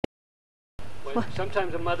But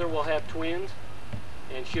sometimes a mother will have twins,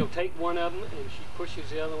 and she'll take one of them and she pushes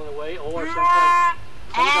the other one away, or sometimes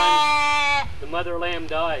the mother lamb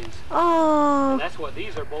dies. Oh. And that's what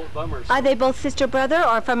these are, both bummers. Are they both sister brother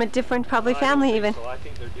or from a different probably family even? So I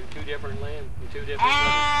think they're two different lambs from two different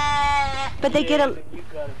mothers. But they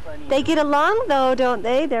they get along though, don't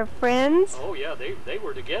they? They're friends. Oh yeah, they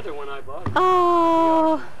were together when I bought them.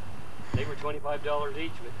 Oh. They were $25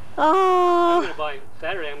 each, but Oh. I'm gonna buy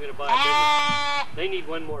Saturday. I'm gonna buy a bigger. They need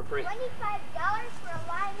one more print. $25 for a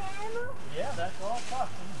live animal? Yeah, that's all it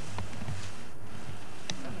costs.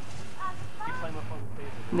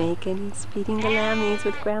 Megan's feeding the lammies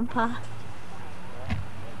with Grandpa.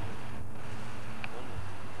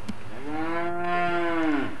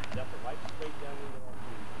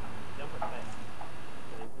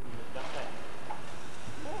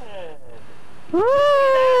 Woo!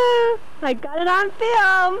 I got it on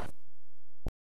film!